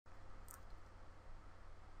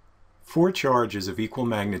Four charges of equal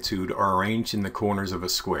magnitude are arranged in the corners of a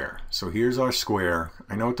square. So here's our square.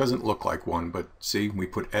 I know it doesn't look like one, but see, we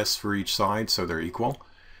put S for each side, so they're equal.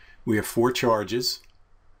 We have four charges,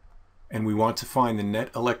 and we want to find the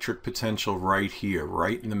net electric potential right here,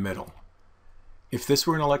 right in the middle. If this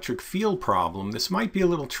were an electric field problem, this might be a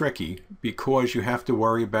little tricky because you have to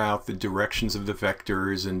worry about the directions of the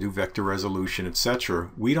vectors and do vector resolution,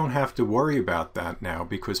 etc. We don't have to worry about that now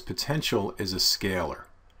because potential is a scalar.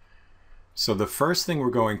 So the first thing we're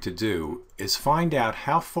going to do is find out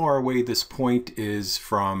how far away this point is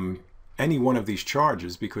from any one of these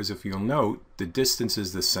charges, because if you'll note, the distance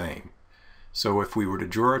is the same. So if we were to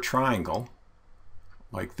draw a triangle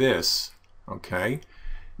like this, okay,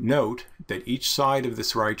 note that each side of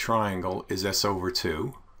this right triangle is S over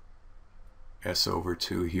 2. S over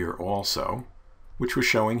 2 here also, which we're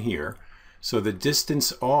showing here. So the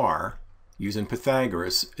distance r, using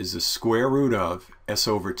Pythagoras, is the square root of S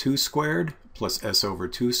over 2 squared plus S over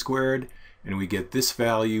 2 squared, and we get this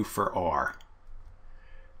value for r.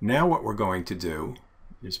 Now what we're going to do,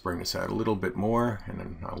 just bring this out a little bit more, and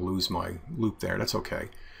then I'll lose my loop there, that's okay.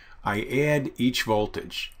 I add each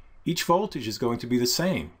voltage. Each voltage is going to be the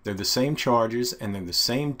same. They're the same charges, and they're the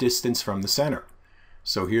same distance from the center.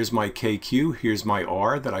 So here's my KQ, here's my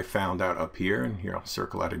R that I found out up here, and here I'll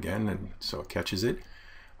circle that again, and so it catches it.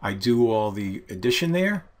 I do all the addition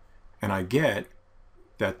there, and I get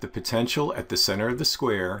that the potential at the center of the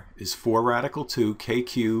square is 4 radical 2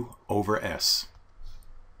 KQ over S.